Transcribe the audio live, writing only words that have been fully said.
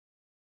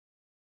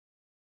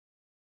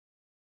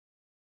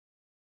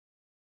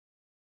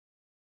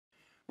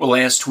Well,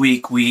 last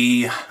week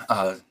we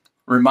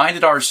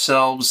reminded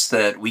ourselves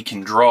that we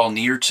can draw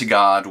near to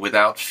God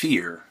without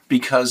fear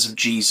because of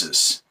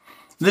Jesus.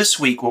 This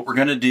week, what we're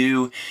going to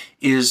do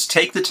is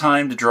take the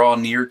time to draw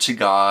near to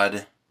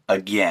God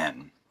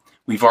again.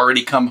 We've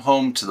already come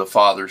home to the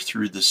Father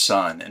through the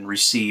Son and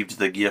received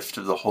the gift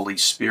of the Holy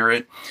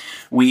Spirit.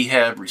 We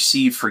have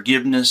received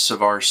forgiveness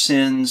of our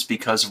sins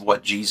because of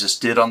what Jesus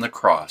did on the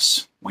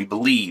cross. We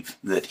believe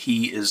that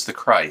He is the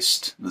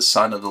Christ, the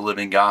Son of the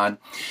living God,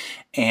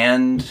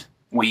 and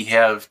we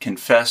have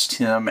confessed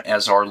Him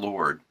as our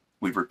Lord.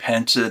 We've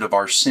repented of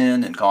our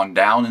sin and gone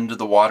down into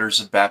the waters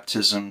of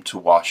baptism to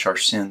wash our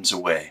sins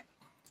away.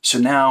 So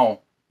now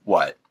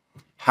what?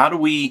 How do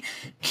we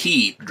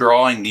keep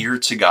drawing near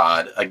to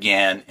God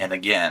again and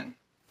again?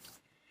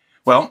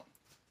 Well,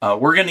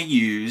 we're going to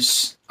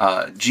use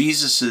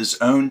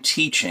Jesus' own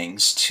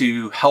teachings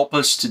to help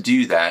us to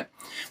do that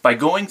by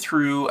going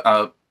through,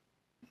 a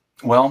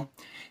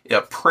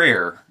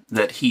prayer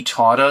that He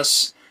taught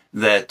us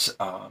that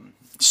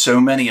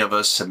so many of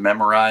us have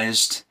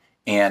memorized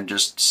and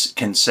just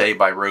can say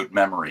by rote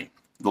memory,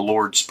 the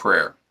Lord's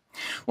Prayer.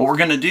 What we're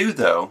going to do,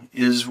 though,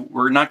 is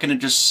we're not going to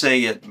just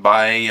say it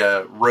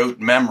by rote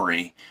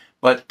memory,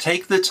 but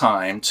take the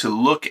time to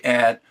look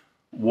at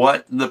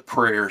what the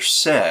prayer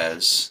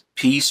says,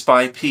 piece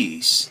by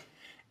piece,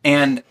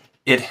 and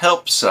it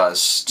helps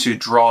us to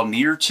draw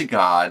near to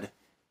God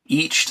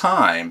each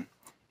time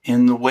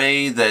in the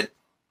way that,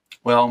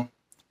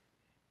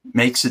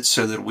 makes it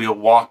so that we'll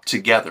walk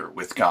together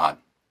with God.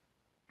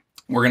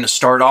 We're going to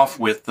start off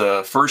with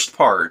the first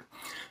part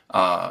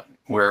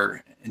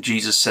where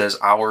Jesus says,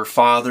 "Our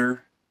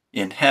Father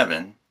in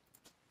heaven,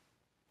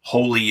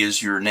 holy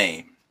is your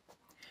name."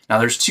 Now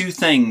there's two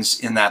things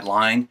in that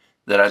line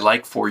that I'd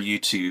like for you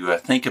to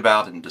think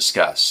about and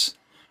discuss.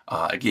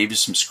 I gave you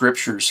some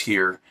scriptures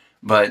here,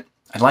 but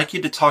I'd like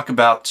you to talk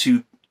about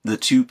the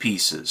two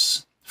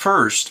pieces.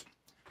 First,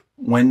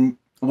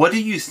 what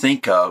do you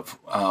think of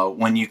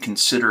when you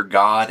consider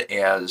God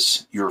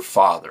as your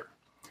Father?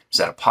 Is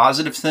that a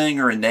positive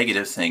thing or a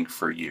negative thing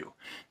for you?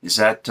 Is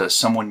that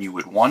someone you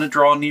would want to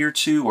draw near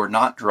to or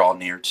not draw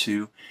near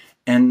to?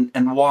 And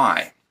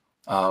why?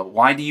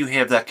 Why do you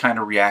have that kind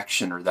of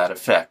reaction or that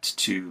effect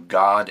to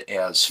God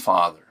as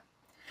Father?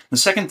 The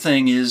second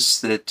thing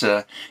is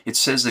that it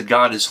says that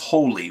God is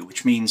holy,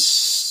 which means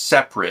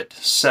separate,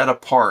 set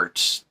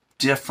apart,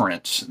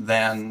 different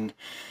than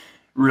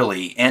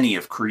really any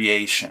of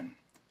creation.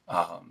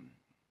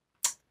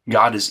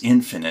 God is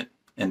infinite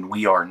and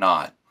we are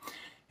not.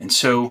 And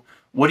so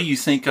what do you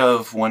think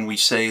of when we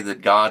say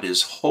that God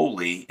is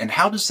holy, and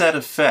how does that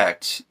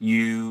affect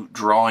you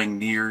drawing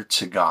near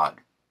to God?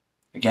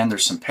 Again,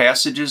 there's some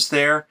passages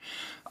there,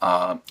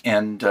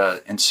 and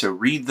so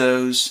read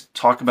those,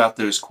 talk about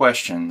those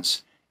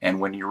questions, and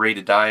when you're ready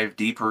to dive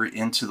deeper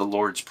into the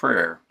Lord's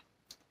Prayer,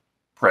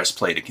 press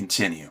play to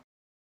continue.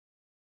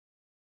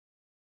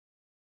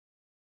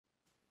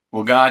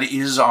 Well, God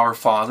is our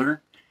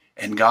Father,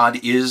 and God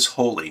is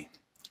holy.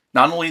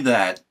 Not only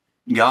that,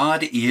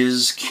 God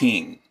is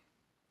King.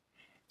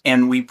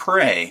 And we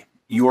pray,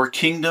 "Your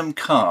kingdom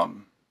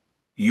come,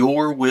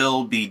 your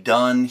will be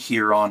done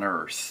here on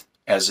earth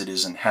as it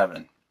is in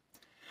heaven."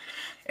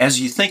 As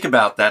you think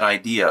about that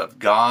idea of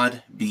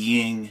God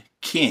being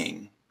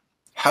King,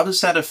 how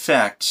does that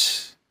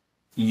affect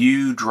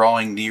you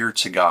drawing near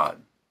to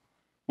God?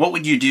 What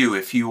would you do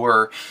if you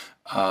were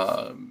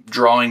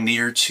drawing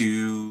near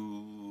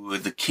to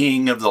the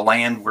King of the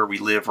land where we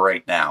live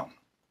right now?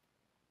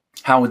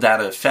 How would that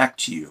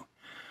affect you?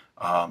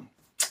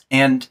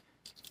 And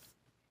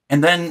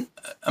then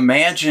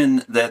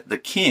imagine that the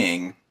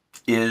king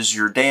is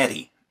your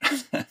daddy,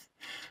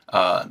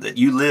 that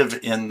you live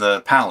in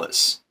the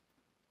palace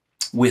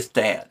with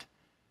dad.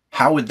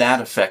 How would that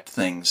affect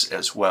things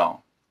as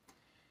well?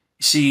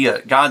 You see,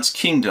 God's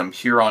kingdom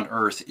here on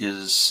earth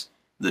is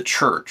the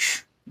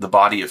church, the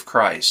body of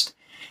Christ.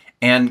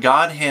 And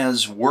God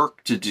has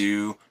work to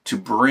do to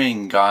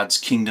bring God's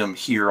kingdom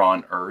here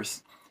on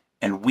earth.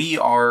 And we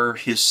are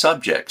His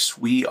subjects.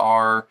 We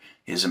are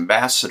His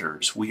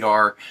ambassadors. We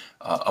are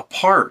a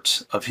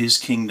part of His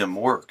kingdom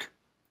work.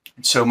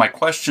 And so my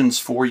questions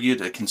for you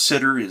to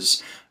consider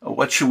is,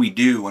 what should we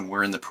do when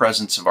we're in the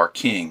presence of our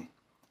King,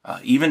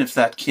 even if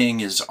that King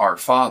is our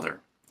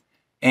Father?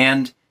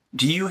 And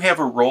do you have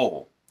a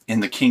role in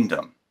the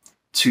kingdom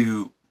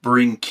to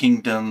bring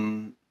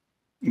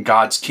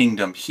God's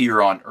kingdom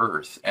here on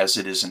earth as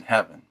it is in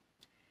heaven?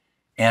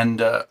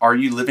 And are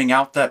you living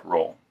out that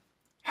role?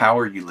 How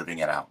are you living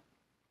it out?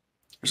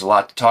 There's a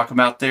lot to talk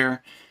about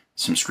there,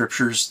 some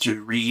scriptures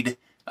to read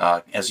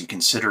as you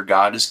consider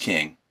God as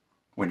King.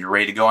 When you're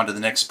ready to go on to the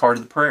next part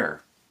of the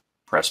prayer,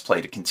 press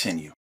play to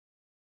continue.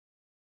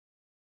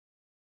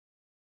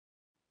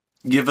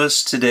 Give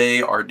us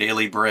today our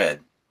daily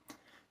bread.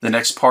 The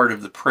next part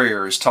of the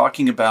prayer is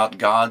talking about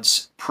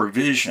God's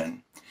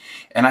provision.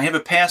 And I have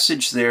a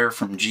passage there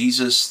from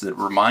Jesus that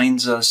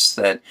reminds us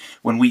that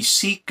when we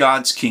seek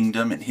God's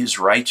kingdom and His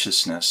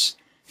righteousness,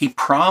 He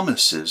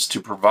promises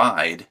to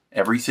provide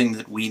everything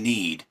that we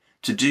need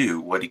to do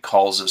what He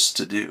calls us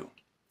to do.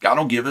 God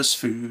will give us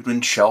food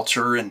and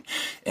shelter and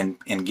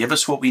give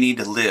us what we need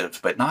to live,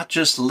 but not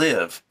just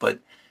live, but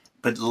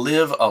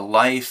live a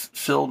life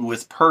filled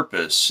with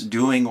purpose,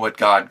 doing what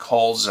God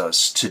calls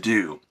us to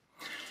do.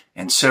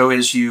 And so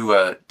as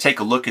you take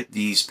a look at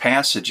these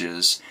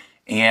passages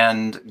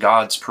and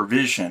God's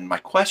provision, my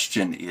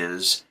question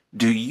is,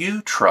 do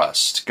you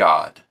trust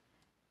God,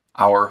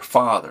 our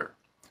Father,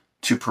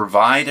 to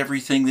provide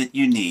everything that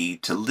you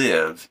need to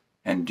live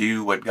and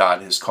do what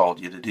God has called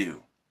you to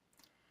do?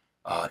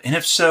 And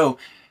if so,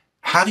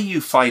 how do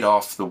you fight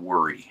off the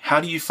worry? How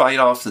do you fight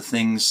off the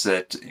things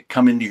that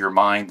come into your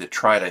mind that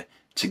try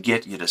to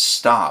get you to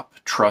stop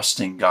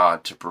trusting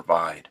God to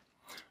provide?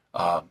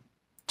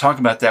 Talk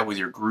about that with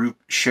your group.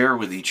 Share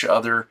with each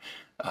other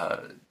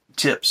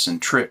tips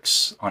and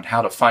tricks on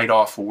how to fight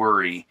off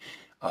worry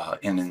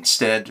and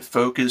instead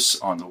focus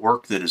on the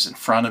work that is in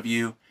front of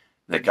you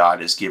that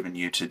God has given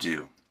you to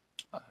do,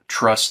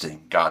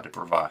 trusting God to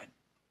provide.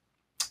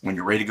 When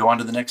you're ready to go on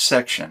to the next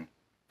section,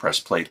 press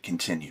play to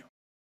continue.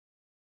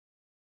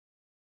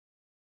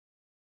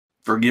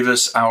 Forgive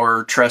us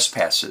our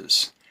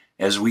trespasses,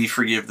 as we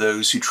forgive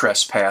those who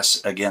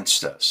trespass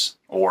against us.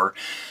 Or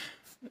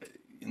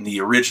in the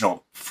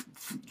original,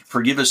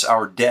 forgive us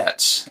our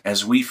debts,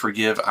 as we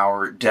forgive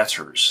our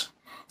debtors.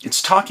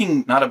 It's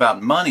talking not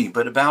about money,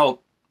 but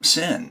about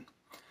sin.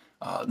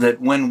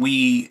 That when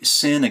we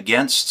sin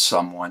against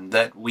someone,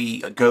 that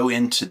we go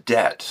into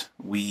debt,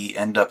 we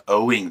end up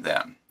owing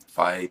them. If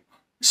I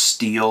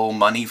steal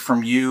money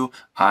from you,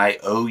 I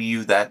owe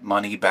you that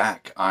money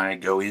back. I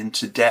go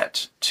into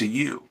debt to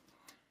you.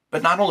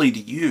 But not only to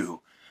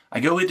you,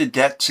 I go into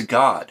debt to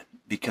God,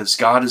 because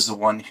God is the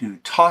one who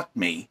taught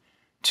me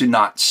to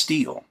not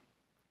steal.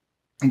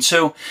 And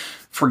so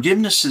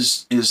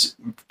forgiveness is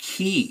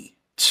key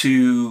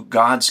to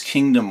God's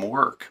kingdom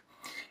work.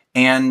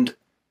 And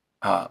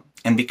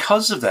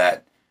because of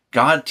that,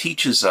 God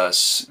teaches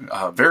us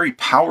very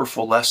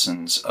powerful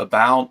lessons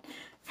about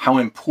how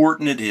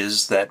important it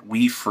is that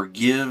we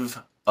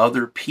forgive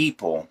other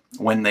people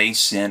when they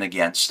sin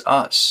against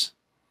us.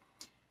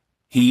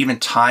 He even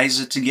ties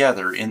it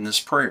together in this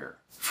prayer.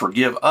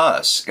 Forgive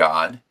us,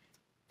 God,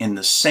 in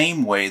the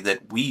same way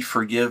that we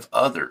forgive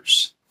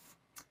others.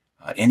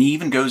 And he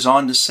even goes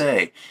on to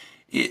say,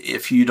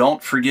 if you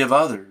don't forgive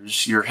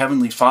others, your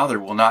heavenly Father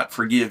will not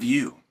forgive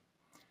you.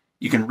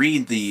 You can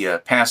read the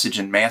passage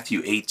in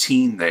Matthew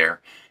 18 there,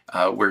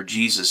 where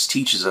Jesus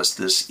teaches us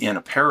this in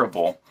a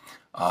parable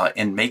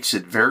and makes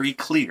it very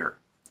clear.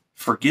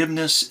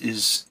 Forgiveness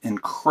is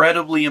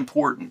incredibly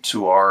important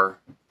to our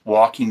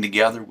walking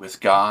together with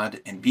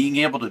God and being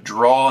able to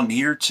draw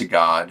near to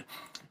God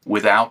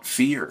without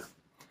fear.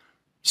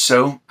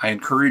 So I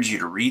encourage you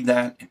to read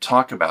that and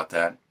talk about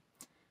that.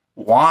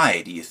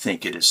 Why do you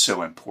think it is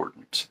so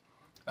important?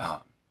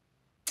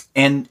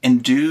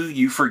 And do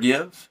you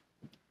forgive?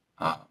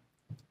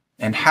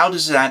 And how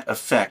does that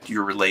affect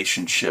your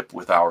relationship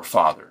with our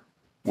Father,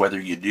 whether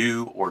you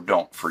do or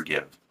don't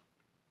forgive?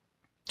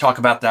 Talk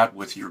about that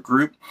with your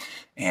group,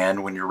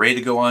 and when you're ready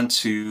to go on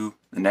to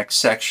the next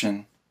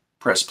section,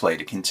 press play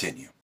to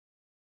continue.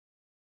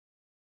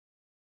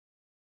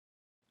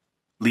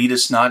 Lead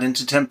us not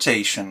into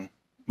temptation,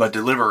 but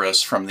deliver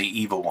us from the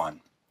evil one.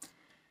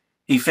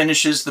 He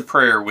finishes the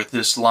prayer with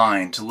this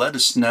line to let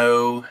us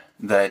know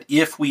that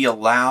if we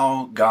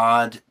allow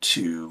God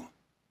to,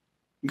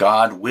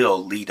 God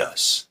will lead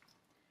us.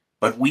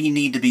 But we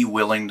need to be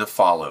willing to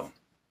follow.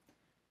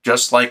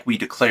 Just like we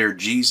declared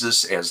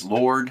Jesus as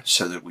Lord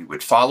so that we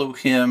would follow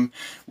him,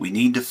 we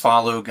need to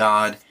follow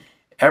God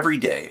every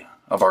day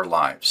of our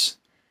lives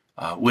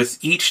with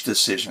each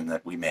decision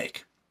that we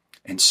make.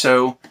 And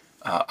so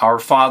our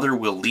Father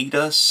will lead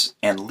us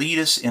and lead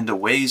us into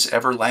ways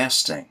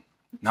everlasting,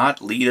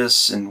 not lead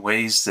us in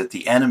ways that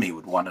the enemy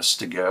would want us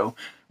to go,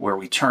 where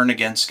we turn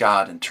against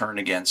God and turn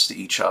against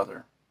each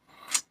other.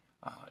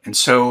 And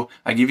so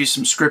I give you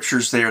some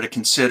scriptures there to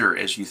consider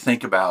as you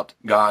think about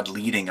God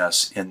leading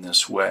us in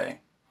this way.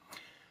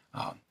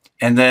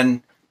 And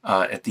then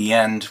at the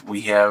end,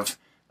 we have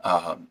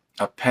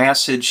a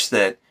passage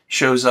that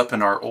shows up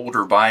in our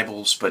older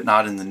Bibles, but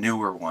not in the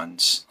newer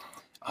ones.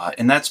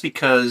 And that's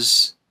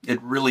because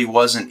it really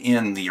wasn't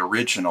in the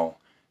original,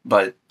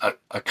 but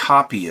a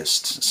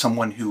copyist,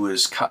 someone who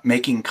was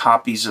making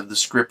copies of the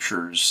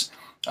scriptures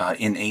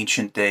in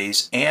ancient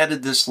days,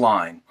 added this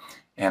line.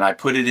 And I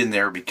put it in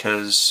there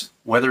because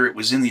whether it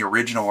was in the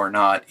original or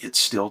not, it's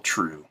still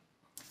true.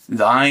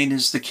 Thine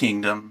is the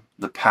kingdom,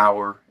 the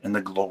power, and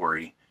the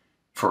glory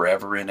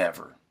forever and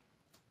ever.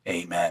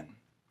 Amen.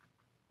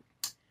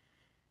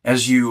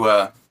 As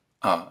you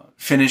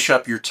finish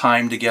up your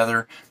time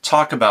together,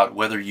 talk about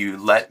whether you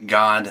let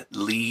God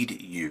lead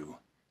you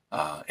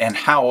and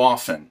how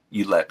often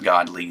you let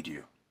God lead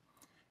you.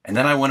 And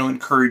then I want to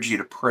encourage you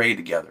to pray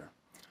together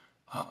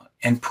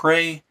and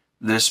pray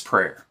this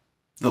prayer,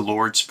 the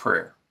Lord's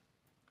Prayer.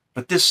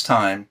 But this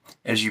time,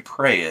 as you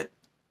pray it,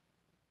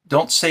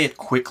 don't say it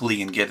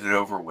quickly and get it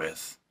over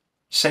with.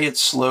 Say it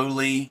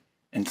slowly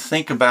and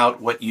think about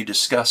what you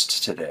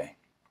discussed today.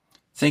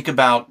 Think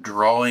about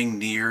drawing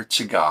near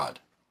to God,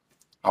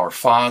 our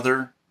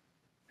Father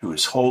who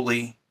is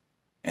holy,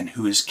 and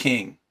who is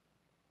king,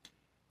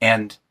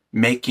 and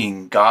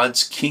making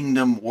God's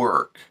kingdom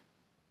work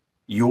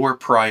your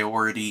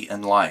priority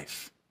in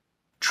life,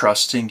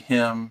 trusting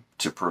Him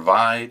to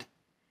provide,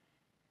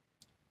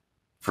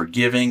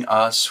 forgiving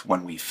us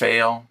when we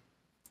fail,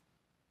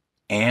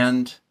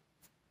 and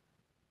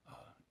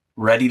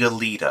ready to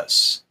lead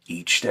us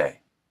each day.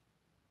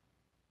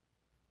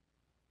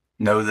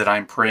 Know that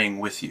I'm praying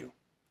with you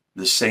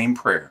the same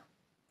prayer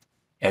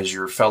as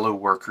your fellow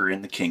worker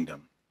in the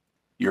kingdom,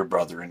 your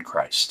brother in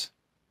Christ.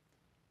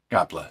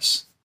 God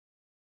bless.